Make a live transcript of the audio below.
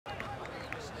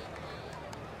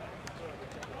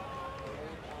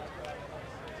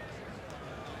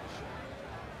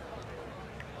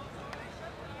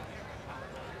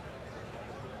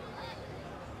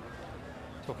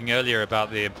talking earlier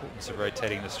about the importance of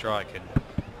rotating the strike, and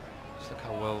just look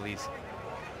how well these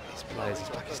players, these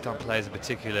Pakistan players in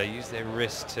particular, use their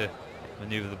wrist to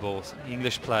manoeuvre the ball. Some of the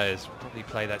English players probably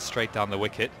play that straight down the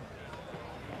wicket.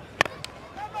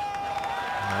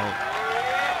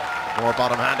 More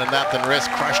bottom hand than that than wrist.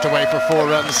 Crashed away for 4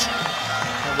 runs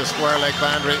on the square leg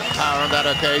boundary. Power on that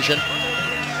occasion.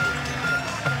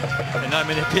 And no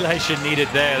manipulation needed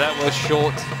there. That was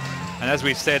short. And as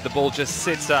we've said, the ball just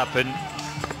sits up and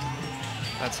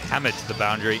that's hammered to the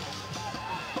boundary.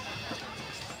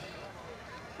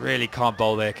 Really can't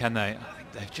bowl there, can they? I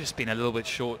think they've just been a little bit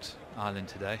short, Ireland,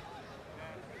 today.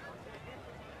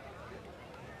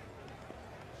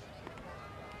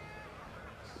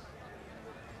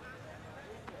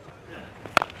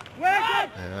 Yeah,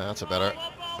 that's a better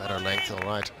length, all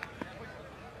right.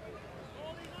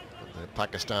 The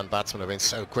Pakistan batsmen have been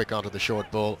so quick onto the short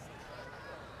ball.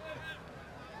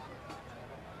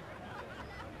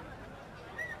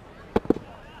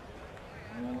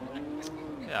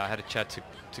 Yeah, I had a chat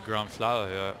to Grant Flower,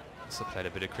 who also played a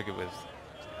bit of cricket with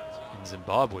in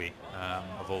Zimbabwe,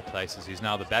 of all places, who's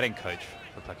now the batting coach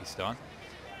for Pakistan.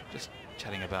 Just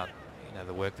chatting about, you know,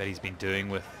 the work that he's been doing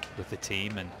with the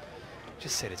team, and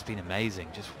just said it's been amazing,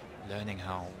 just learning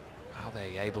how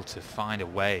they're able to find a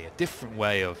way, a different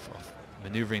way of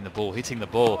maneuvering the ball, hitting the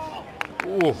ball.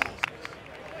 Ooh,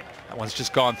 that one's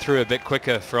just gone through a bit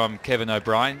quicker from Kevin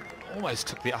O'Brien. Almost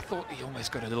took I thought he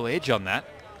almost got a little edge on that.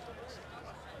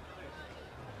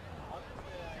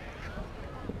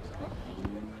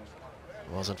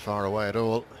 Wasn't far away at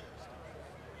all.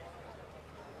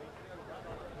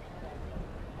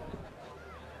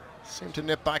 Seemed to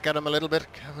nip back at him a little bit.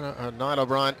 Niall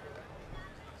O'Brien.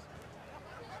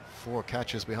 4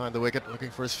 catches behind the wicket, looking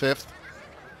for his 5th.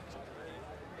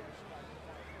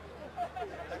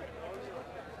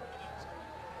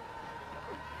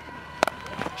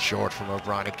 Short from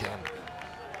O'Brien again.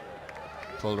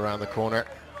 Pulled around the corner.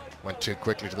 Went too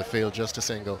quickly to the field, just a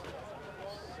single.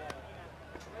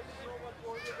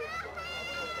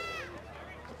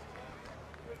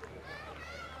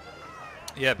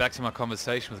 Yeah, back to my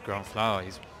conversation with Grant Flower.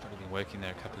 He's probably been working there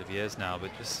a couple of years now,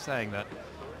 but just saying that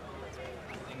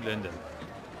England and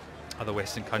other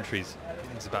Western countries,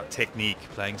 it's about technique,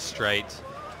 playing straight,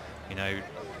 you know,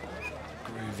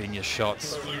 groove in your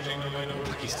shots.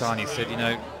 Pakistan, he said, you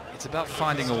know, it's about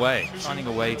finding a way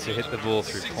to hit the ball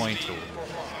through point, or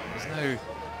there's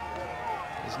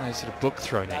no sort of book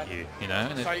thrown at you, you know.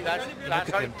 And you look at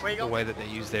them, the way that they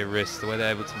use their wrists, the way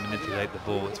they're able to manipulate the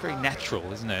ball. It's very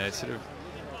natural, isn't it? It sort of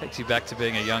takes you back to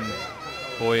being a young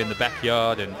boy in the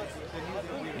backyard, and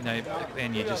you know, back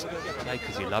then you just played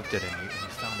because you loved it, and you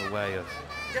found a way of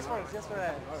getting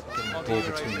the ball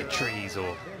between the trees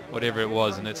or whatever it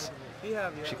was, and it's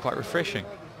actually quite refreshing.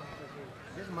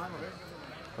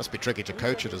 Must be tricky to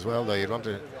coach it as well, though. You'd want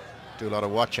to do a lot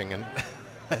of watching and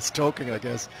less talking, I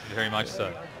guess. Very much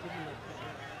so.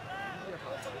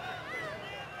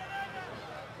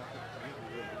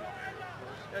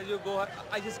 You go.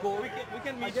 I just go. We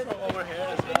can meet from over here.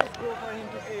 I just go for him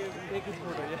to take his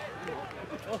photo.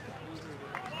 Yeah.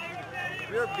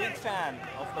 We're a big fan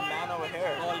of the man over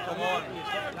here. Oh, come on.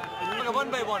 Okay, one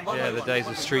by one. Yeah, the days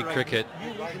of street cricket.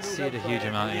 You don't see it a huge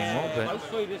amount anymore, but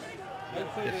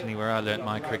definitely where I learnt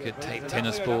my cricket. Take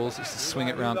tennis balls, used to swing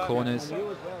it round corners.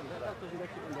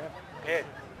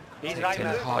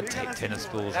 Hard take tennis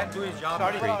balls on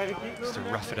concrete, just to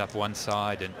rough it up one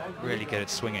side and really get it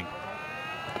swinging.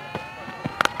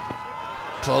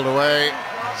 Pulled away.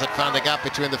 Has it found the gap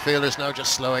between the fielders now?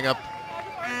 Just slowing up.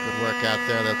 Good work out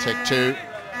there. They'll take 2.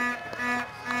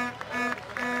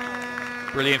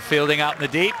 Brilliant fielding out in the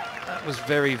deep. That was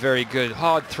very, very good.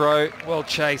 Hard throw, well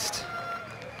chased.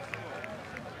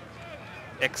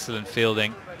 Excellent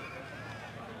fielding.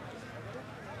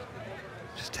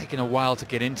 Just taking a while to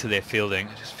get into their fielding.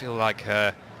 I just feel like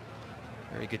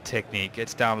very good technique.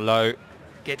 Gets down low,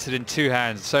 gets it in 2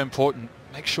 hands. So important.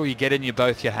 Make sure you get in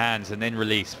both your hands and then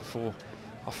release before.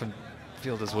 Often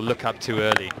fielders will look up too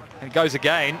early. And it goes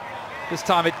again. This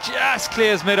time it just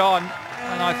clears mid-on,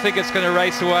 and I think it's going to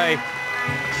race away.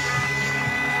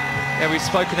 Yeah, we've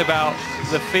spoken about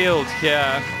the field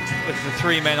here with the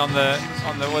 3 men on the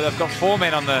well, they've got 4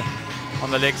 men on the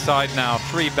leg side now,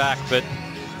 3 back, but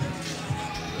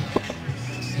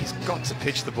he's got to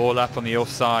pitch the ball up on the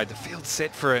offside. The field's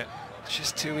set for it. It's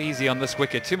just too easy on this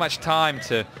wicket. Too much time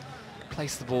to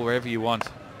place the ball wherever you want.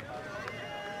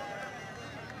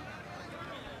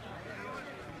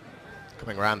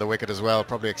 Coming around the wicket as well,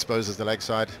 probably exposes the leg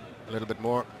side a little bit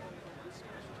more.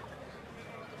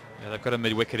 Yeah, they've got a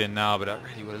mid-wicket in now, but I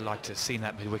really would have liked to have seen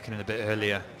that mid-wicket in a bit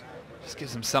earlier. Just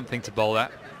gives them something to bowl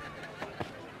at.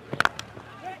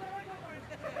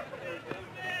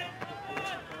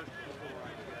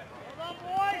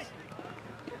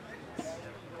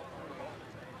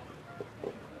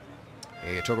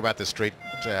 You talk about the street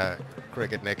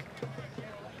cricket, Nick.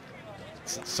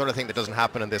 It's the sort of thing that doesn't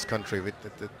happen in this country.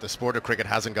 The sport of cricket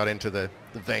hasn't got into the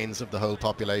veins of the whole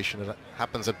population. It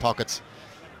happens in pockets,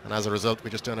 and as a result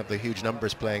we just don't have the huge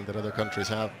numbers playing that other countries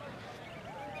have.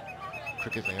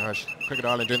 Cricket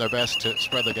Ireland doing their best to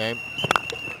spread the game.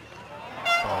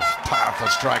 Oh, powerful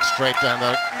strike straight down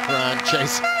the ground.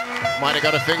 Chase might have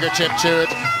got a fingertip to it.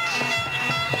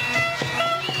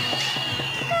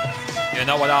 Yeah,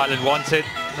 not what Ireland wanted.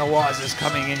 Nawaz is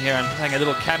coming in here and playing a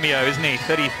little cameo, isn't he?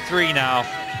 33 now,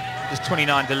 just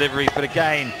 29 deliveries, but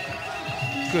again,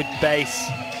 good base.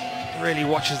 Really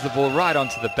watches the ball right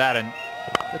onto the bat, and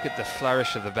look at the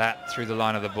flourish of the bat through the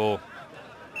line of the ball.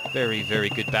 Very, very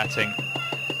good batting.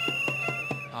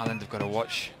 Ireland have got to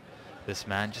watch this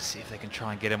man, just see if they can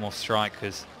try and get him off strike,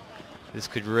 because this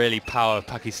could really power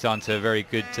Pakistan to a very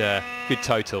good, good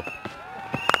total.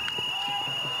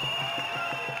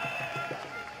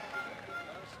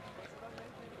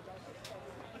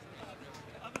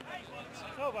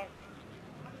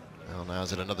 Well, now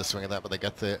is it another swing of that, but they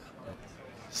get the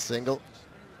single.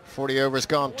 40 overs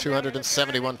gone,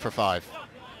 271 for 5.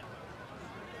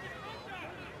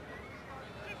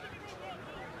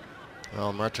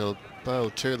 Well, Myrtle bowl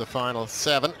to the final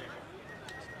 7.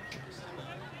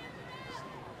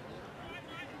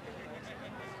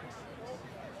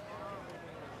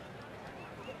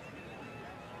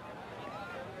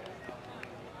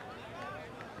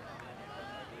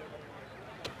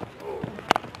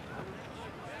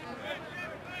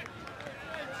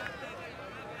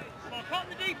 Caught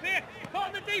in the deep here. Caught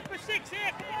in the deep for 6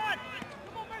 here. Come on.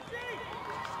 Come on, Mercy.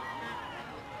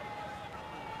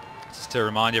 Just to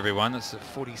remind everyone, it's a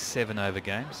 47 over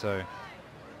game, so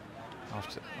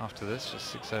after this, just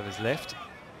 6 overs left.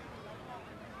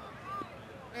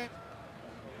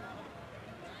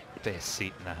 Best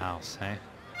seat in the house, hey?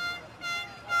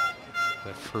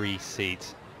 The free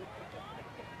seat.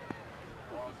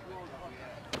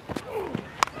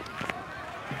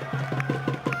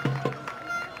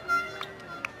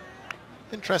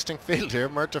 Interesting field here.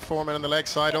 Murta Foreman on the leg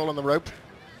side, all on the rope.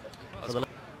 For the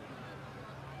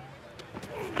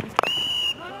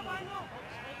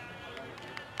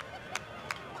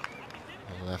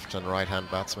left and right hand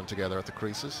batsmen together at the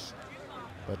creases.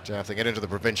 But if they get into the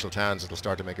provincial towns, it'll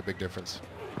start to make a big difference.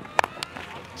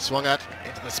 Swung at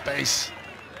into the space.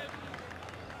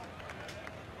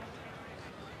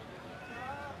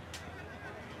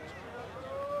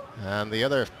 And the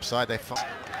other side, they find.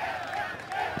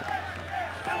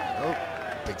 Oh,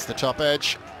 beats the top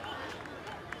edge.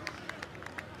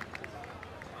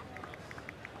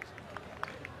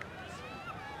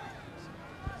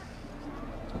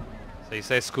 So you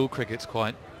say school cricket's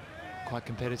quite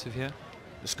competitive here?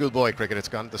 The schoolboy cricket, it's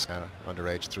gone this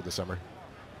underage through the summer.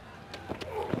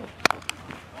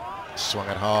 Swung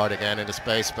it hard again into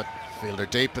space, but fielder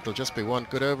deep. It'll just be one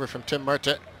good over from Tim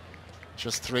Murta.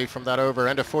 Just 3 from that over.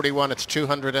 End of 41. It's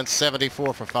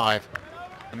 274 for 5.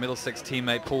 The Middlesex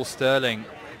teammate Paul Sterling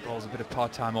bowls a bit of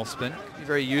part-time off-spin. Could be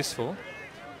very useful.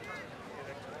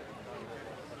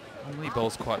 Normally he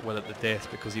bowls quite well at the death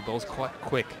because he bowls quite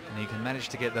quick, and he can manage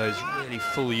to get those really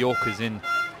full Yorkers in.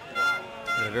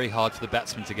 They're very hard for the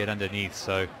batsman to get underneath,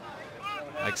 so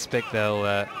I expect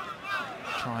they'll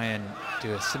try and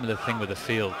do a similar thing with the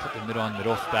field. Put the mid-on,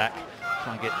 mid-off back,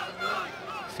 try and get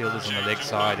fielders on the leg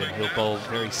side, and he'll bowl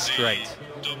very straight.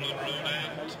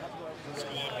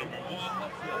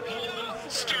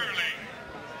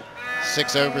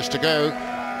 6 overs to go.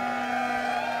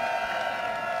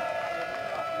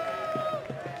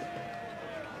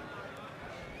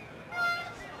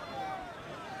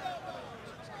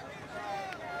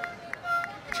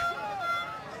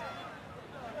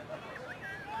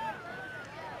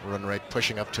 Run rate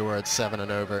pushing up towards 7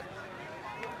 and over.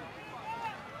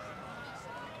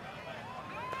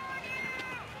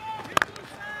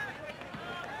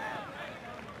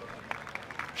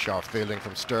 Sharp fielding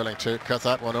from Sterling to cut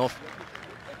that one off.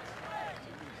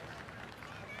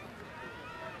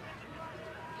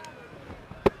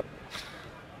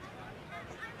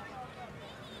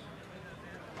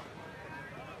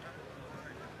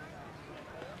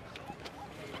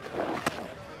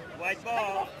 White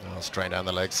ball. Oh, straight down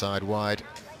the leg side, wide,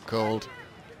 cold.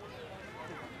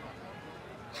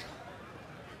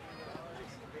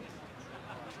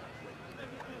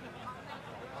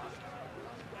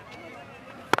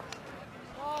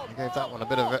 He gave that one a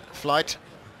bit of a flight.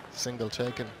 Single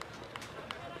taken.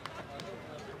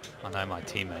 I know my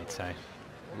teammates, eh?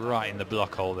 Right in the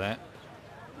block hole there.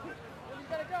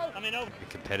 Be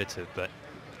competitive, but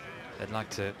they'd like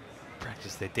to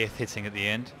practice their death hitting at the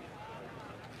end.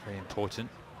 Very important.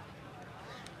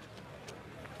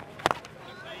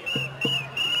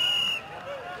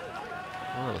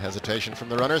 little hesitation from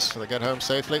the runners, so they get home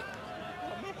safely.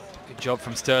 Good job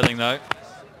from Sterling, though.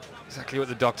 Exactly what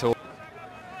the doctor...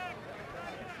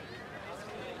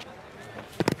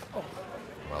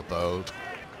 Well bowled.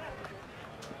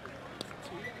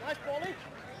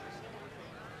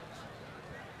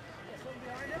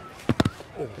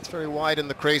 Oh, it's very wide in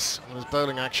the crease on his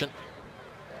bowling action.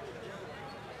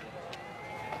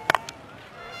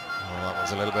 Oh, that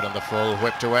was a little bit on the full,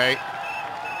 whipped away.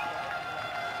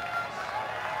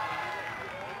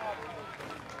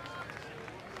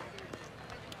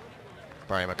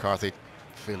 Barry McCarthy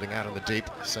fielding out in the deep,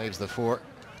 saves the 4.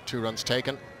 2 runs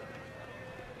taken.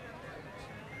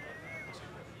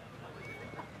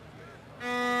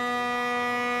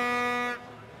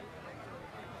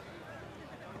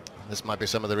 This might be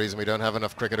some of the reason we don't have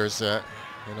enough cricketers in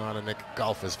Ireland, Nick.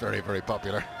 Golf is very, very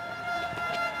popular.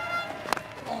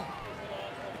 A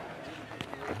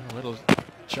little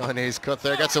Chinese cut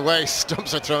there, gets away.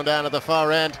 Stumps are thrown down at the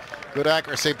far end. Good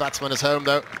accuracy, batsman is home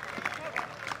though.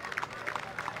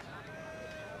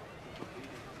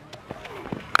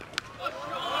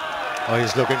 Oh,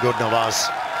 he's looking good,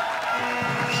 Nawaz.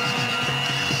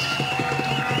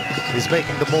 He's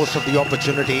making the most of the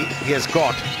opportunity he has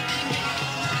got.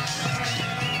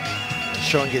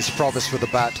 Showing his prowess with the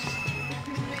bat.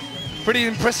 Pretty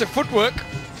impressive footwork.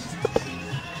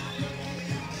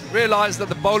 Realised that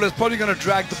the bowler's probably going to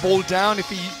drag the ball down if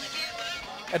he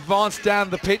advanced down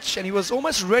the pitch, and he was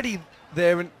almost ready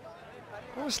there, and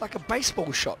almost like a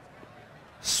baseball shot.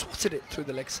 Swatted it through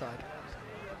the leg side.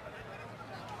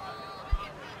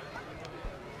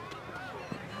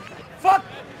 Fuck!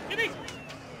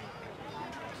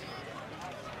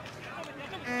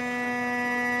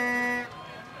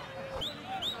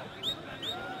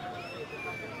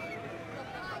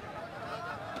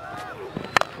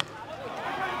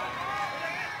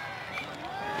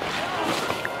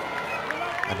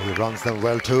 And he runs them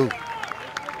well too.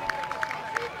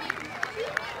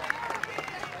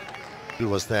 He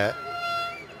was there.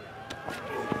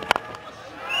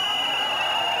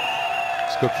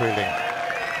 It's good fielding.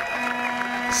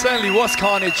 Certainly was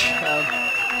carnage,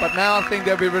 but now I think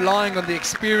they'll be relying on the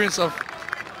experience of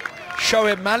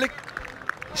Shoaib Malik.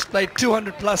 He's played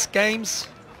 200 plus games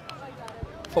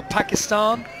for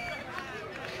Pakistan.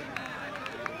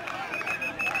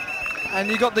 And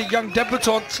you got the young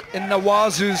debutant in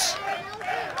Nawaz, who's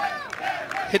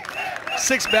hit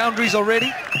 6 boundaries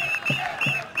already,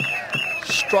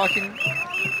 striking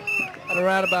at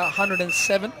around about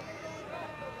 107.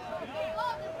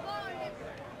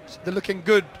 So they're looking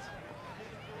good.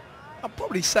 I'd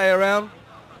probably say around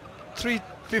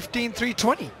 315,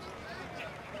 320.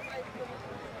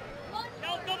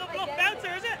 Double block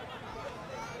bouncer, is it?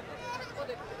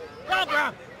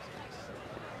 Grab.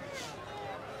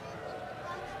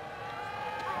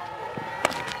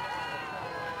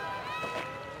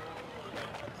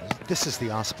 This is the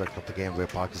aspect of the game where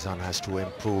Pakistan has to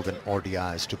improve in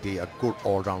ODIs to be a good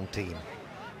all-round team.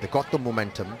 They got the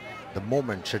momentum. The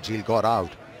moment Shajil got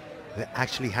out, they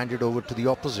actually handed over to the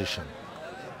opposition.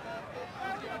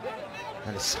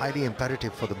 And it's highly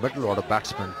imperative for the middle order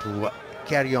batsmen to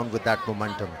carry on with that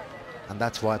momentum. And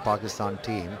that's why Pakistan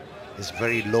team is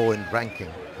very low in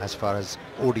ranking as far as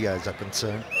ODIs are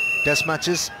concerned. Test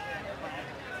matches,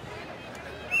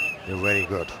 they're very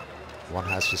good, one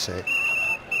has to say.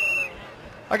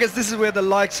 I guess this is where the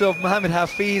likes of Mohammad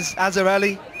Hafiz, Azhar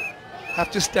Ali have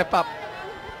to step up.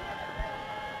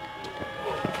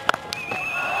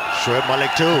 Shoaib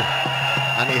Malik too,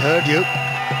 and he heard you.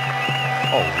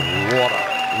 Oh,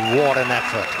 what an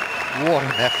effort. What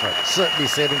an effort. Certainly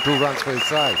saving 2 runs for his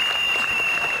side.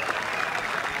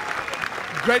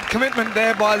 Great commitment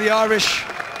there by the Irish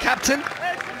captain.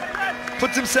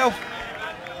 Puts himself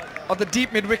on the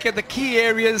deep mid-wicket, the key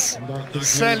areas,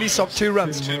 certainly saw 2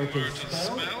 runs. 10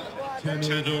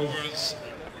 overs,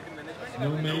 no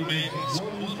maidens,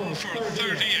 1 for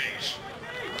 38.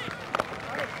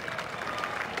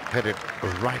 Hit it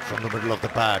right from the middle of the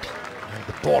bat, and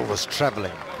the ball was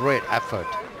travelling. Great effort.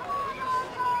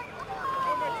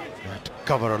 Had to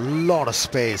cover a lot of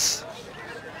space.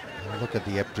 And look at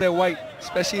the their weight,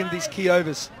 especially in these key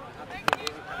overs.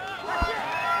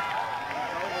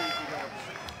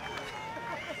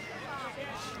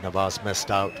 Nawaz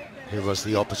missed out. Here was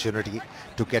the opportunity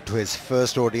to get to his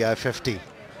first ODI 50.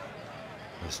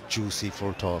 This juicy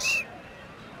full toss.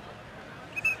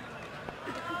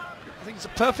 I think it's a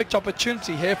perfect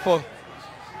opportunity here for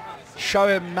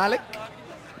Shoaib Malik,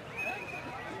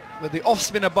 with the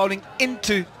off-spinner bowling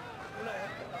into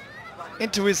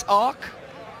his arc.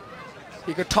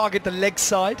 He could target the leg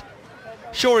side.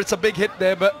 Sure, it's a big hit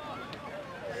there, but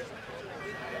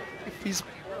if he's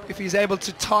if he's able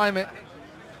to time it.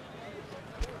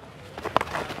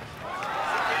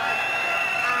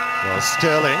 Well,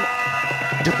 Sterling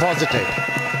deposited.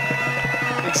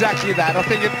 Exactly that. I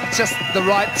think it's just the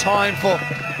right time for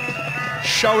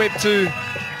Shoaib to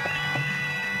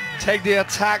take the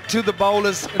attack to the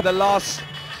bowlers in the last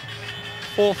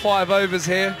 4 or 5 overs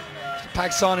here.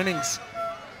 Pakistan innings.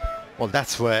 Well,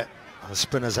 that's where the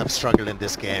spinners have struggled in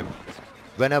this game.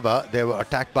 Whenever they were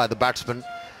attacked by the batsman,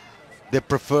 they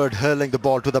preferred hurling the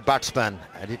ball to the batsman,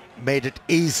 and it made it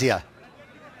easier.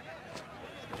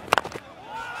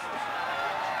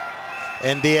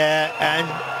 In the air, and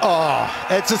oh,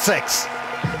 it's a 6.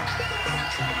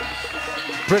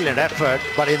 Brilliant effort,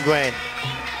 but in vain.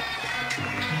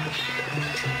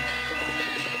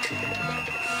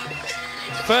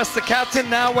 First the captain,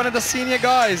 now one of the senior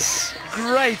guys.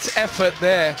 Great effort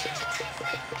there.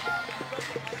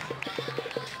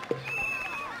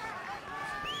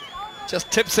 Just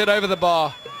tips it over the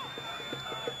bar.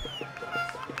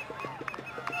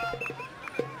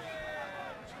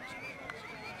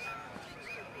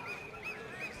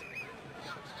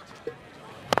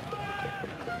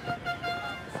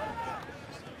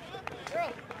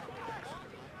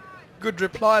 Good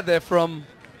reply there from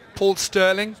Paul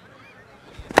Sterling.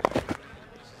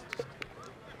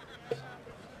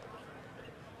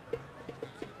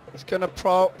 He's going to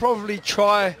probably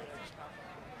try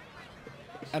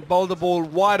and bowl the ball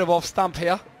wide of off stump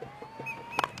here.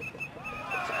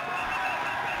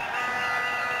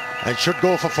 And should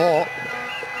go for 4.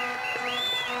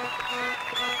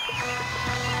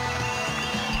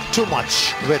 Too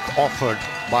much width offered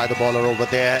by the bowler over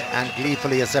there, and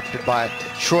gleefully accepted by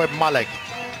Shoaib Malik.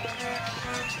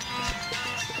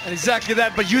 And exactly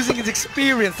that, but using his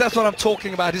experience, that's what I'm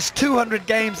talking about. His 200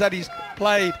 games that he's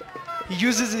played, he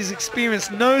uses his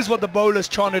experience, knows what the bowler's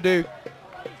trying to do,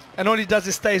 and all he does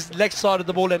is stays leg side of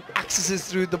the ball and accesses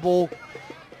through the ball,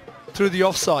 through the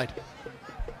offside.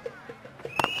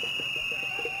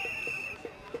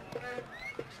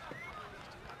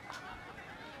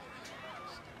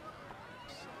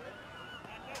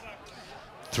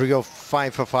 Three or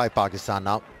 5 for 5 Pakistan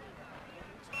now.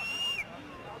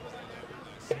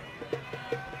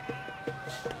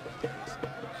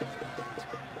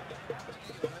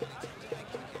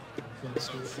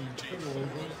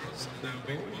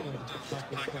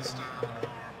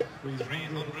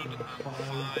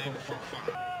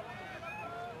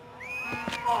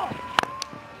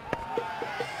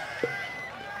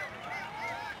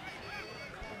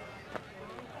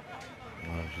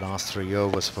 Last 3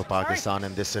 overs for Pakistan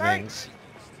in this innings,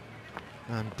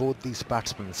 and both these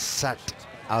batsmen sat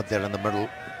out there in the middle.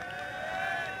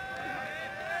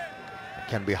 It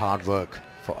can be hard work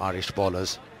for Irish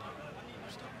bowlers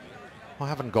who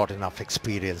haven't got enough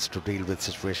experience to deal with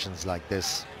situations like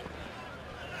this.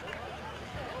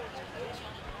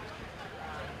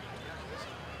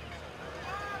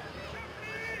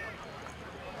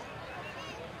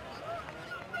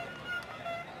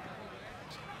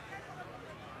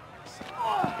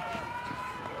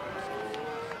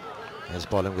 He's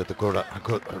bowling with a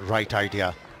good right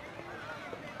idea,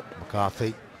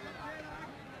 McCarthy,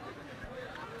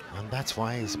 and that's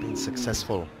why he's been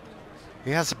successful.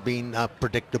 He hasn't been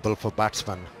predictable for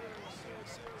batsmen.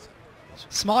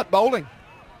 Smart bowling.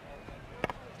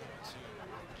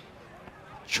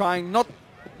 Trying not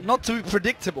to be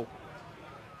predictable.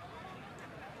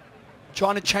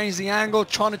 Trying to change the angle,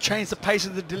 trying to change the pace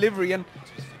of the delivery, and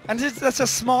that's a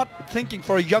smart thinking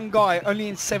for a young guy only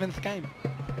in 7th game.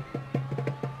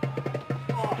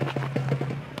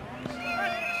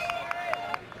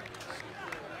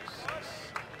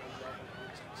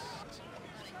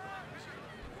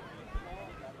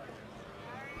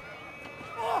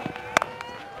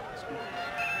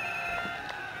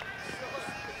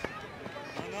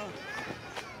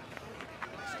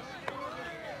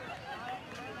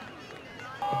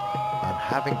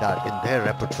 Having that in their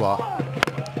repertoire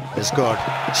is good.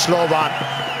 Slow one,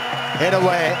 hit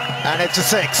away, and it's a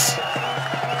 6.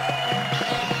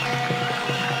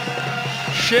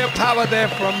 Sheer power there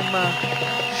from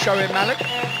Shoaib Malik.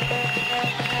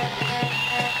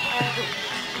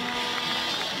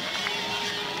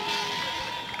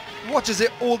 Watches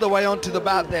it all the way onto the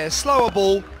bat there. Slower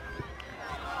ball.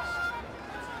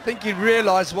 I think he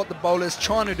realised what the bowler's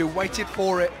trying to do, waited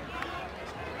for it,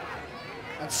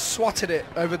 and swatted it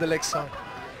over the leg side.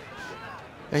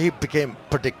 He became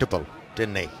predictable,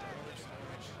 didn't he?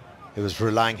 He was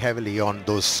relying heavily on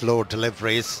those slow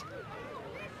deliveries.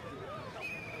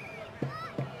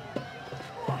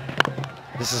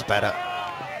 This is better.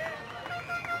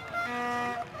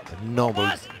 A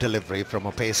normal delivery from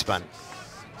a paceman.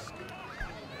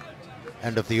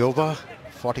 End of the over,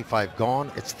 45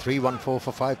 gone. It's 3-1-4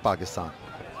 for 5 Pakistan.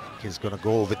 He's going to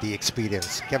go with the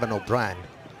experience. Kevin O'Brien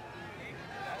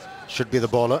should be the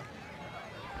bowler.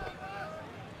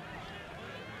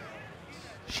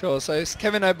 Sure, so it's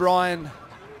Kevin O'Brien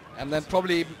and then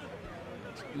probably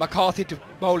McCarthy to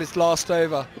bowl his last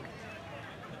over.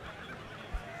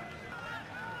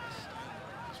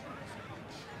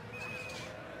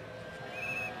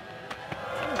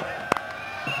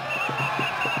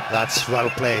 That's well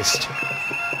placed.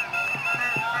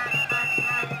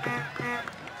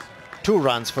 2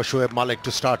 runs for Shoaib Malik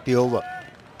to start the over.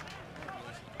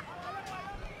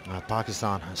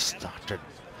 Pakistan has started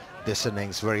this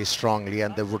innings very strongly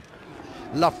and they would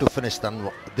love to finish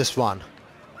this one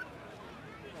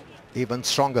even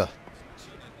stronger.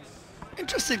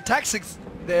 Interesting tactics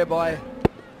there by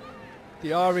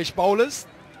the Irish bowlers.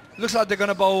 Looks like they're going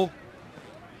to bowl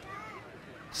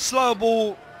slow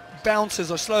ball bounces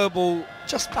or slow ball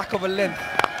just back of a length.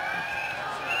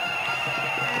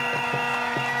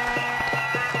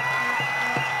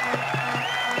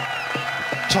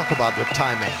 Talk about the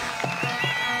timing.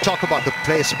 Talk about the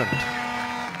placement.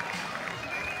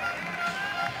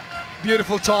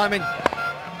 Beautiful timing.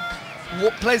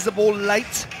 Plays the ball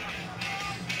late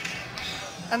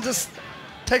and just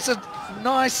takes a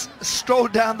nice stroll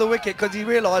down the wicket because he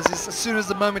realizes as soon as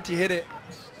the moment he hit it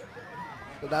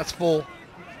that that's 4.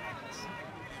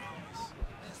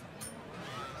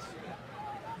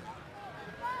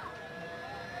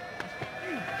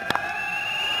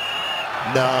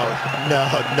 No.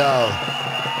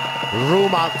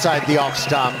 Room outside the off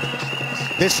stump.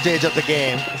 This stage of the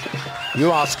game,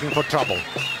 you're asking for trouble.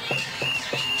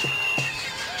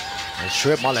 And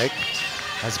Shoaib Malik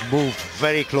has moved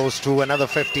very close to another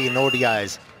 50 in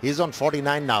ODIs. He's on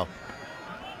 49 now.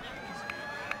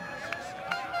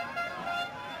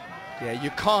 Yeah,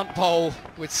 you can't bowl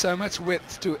with so much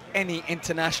width to any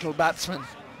international batsman.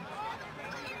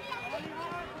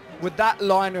 With that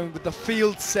line and with the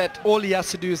field set, all he has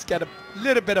to do is get a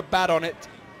little bit of bat on it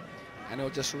and he'll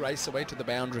just race away to the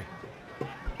boundary.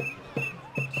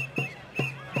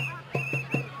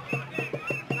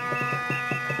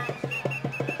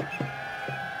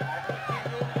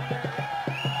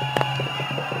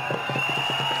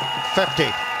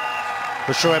 $50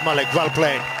 for Shoaib Malik, well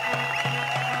played.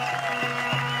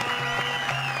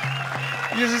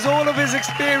 Uses all of his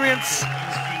experience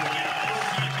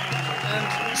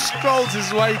and strolls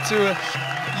his way to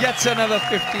yet another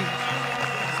 50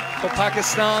 for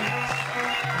Pakistan.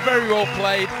 Very well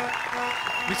played.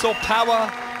 We saw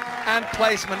power and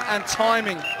placement and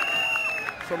timing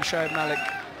from Shoaib Malik.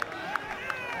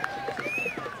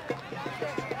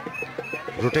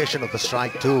 Rotation of the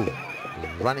strike too.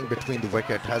 Running between the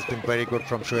wicket has been very good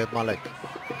from Shoaib Malik.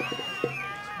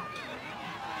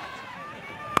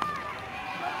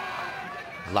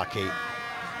 Lucky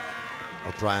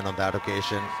O'Brien on that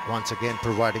occasion, once again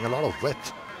providing a lot of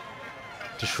width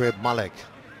to Shoaib Malik.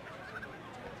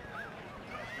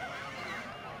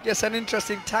 Yes, an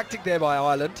interesting tactic there by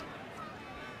Ireland.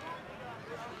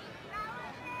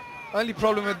 Only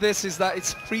problem with this is that it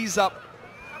frees up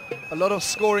a lot of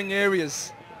scoring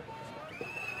areas,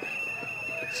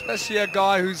 especially a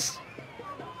guy who's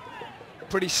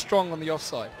pretty strong on the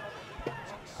offside.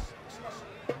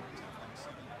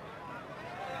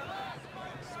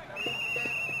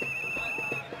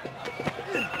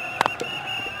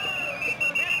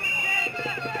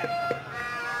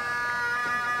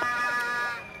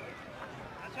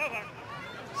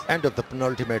 End of the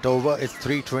penultimate over. It's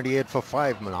 3:28 for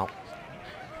 5 now.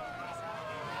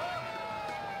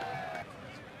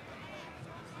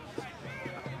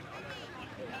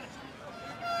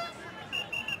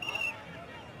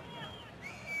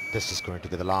 This is going to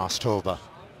be the last over.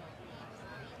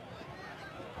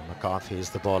 And McCarthy is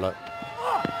the bowler.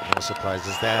 No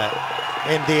surprises there.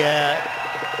 In the air.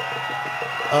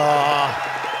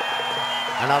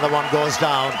 Another one goes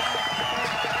down.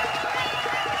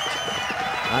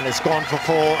 And it's gone for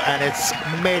 4 and it's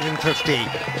maiden 50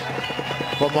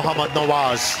 for Mohammad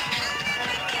Nawaz.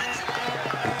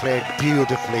 He played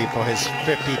beautifully for his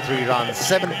 53 runs,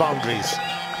 7 boundaries.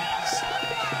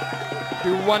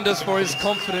 Do wonders for his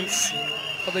confidence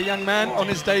for the young man on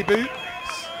his debut.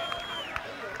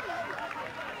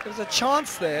 There's a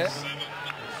chance there.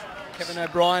 Kevin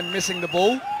O'Brien missing the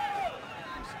ball.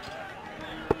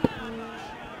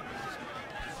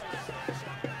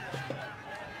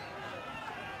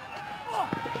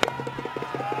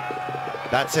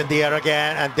 That's in the air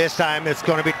again, and this time it's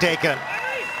going to be taken.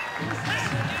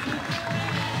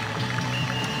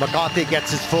 McCarthy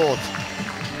gets his 4th.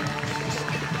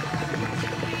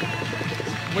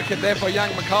 Wicket there for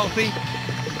young McCarthy.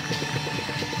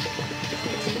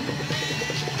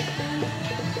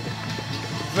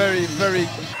 Very, very...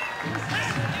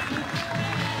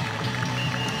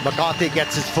 McCarthy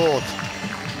gets his fourth.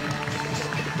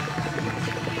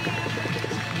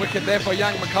 Wicket there for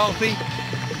young McCarthy.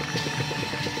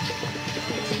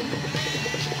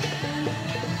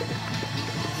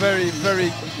 Very,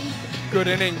 very good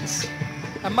innings.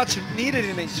 A much needed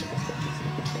innings.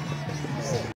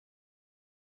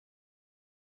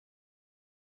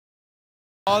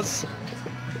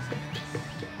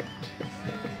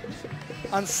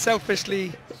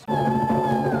 Unselfishly.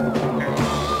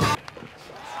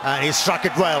 And he struck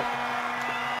it well.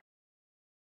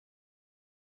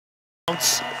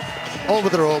 Over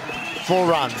the rope, 4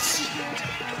 runs.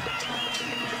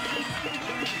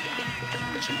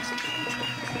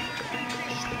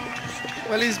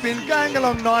 Well, he's been going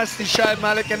along nicely, Shoaib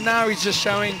Malik, and now he's just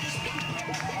showing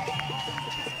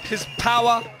his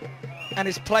power and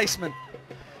his placement.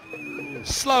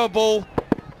 Slower ball.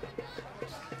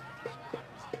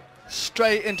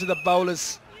 Straight into the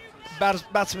bowler's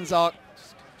batsman's arc.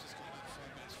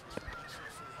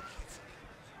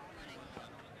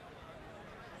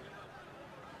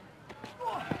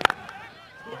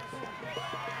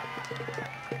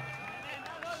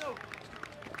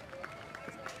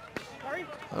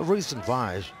 A reason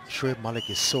why Shoaib Malik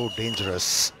is so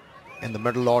dangerous in the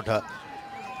middle order.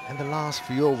 In the last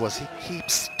few overs, he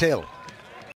keeps still.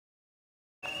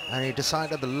 And he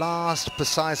decided at the last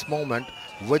precise moment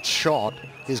which shot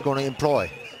he's going to employ.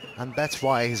 And that's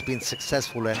why he's been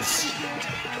successful in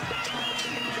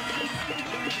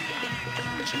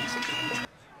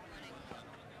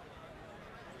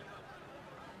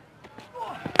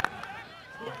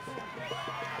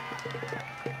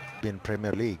in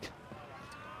Premier League.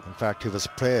 In fact, he was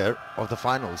player of the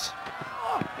finals.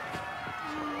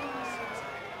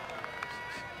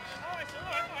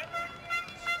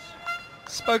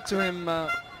 Spoke to him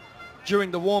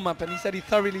during the warm-up, and he said he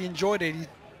thoroughly enjoyed it. He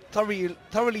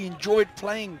thoroughly enjoyed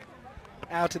playing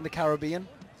out in the Caribbean.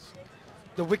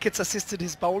 The wickets assisted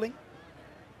his bowling,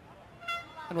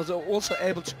 and was also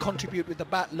able to contribute with the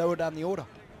bat lower down the order.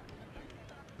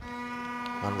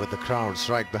 And with the crowds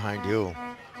right behind you,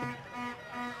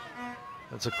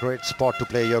 it's a great spot to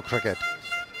play your cricket.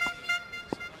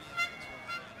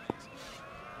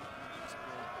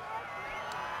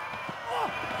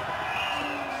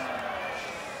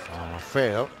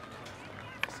 Fail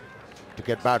to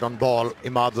get back on ball,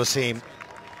 Imad Wasim.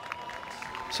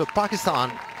 So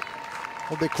Pakistan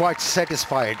will be quite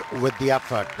satisfied with the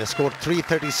effort. They scored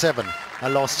 337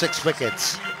 and lost 6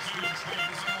 wickets.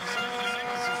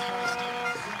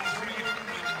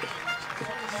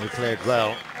 He played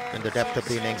well in the depth of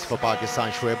the innings for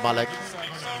Pakistan, Shoaib Malik.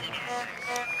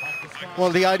 Well,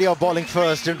 the idea of bowling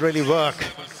first didn't really work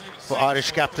for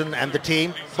Irish captain and the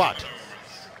team, but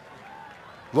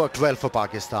worked well for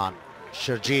Pakistan.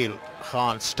 Sharjeel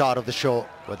Khan, star of the show,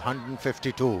 with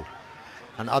 152,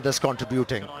 and others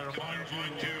contributing.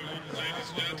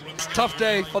 It's a tough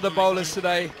day for the bowlers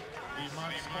today.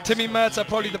 Timmy Mertz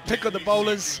probably the pick of the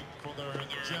bowlers,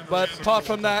 but apart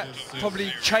from that,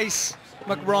 probably Chase,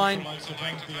 McBride,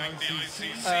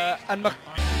 and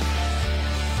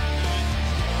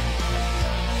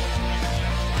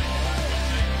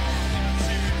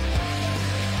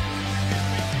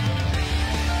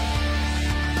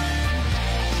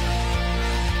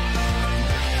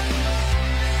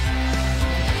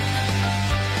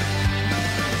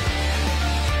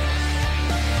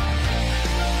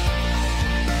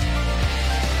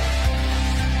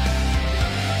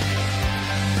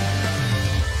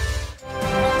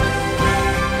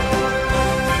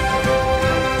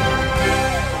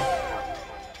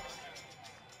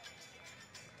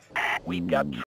We've got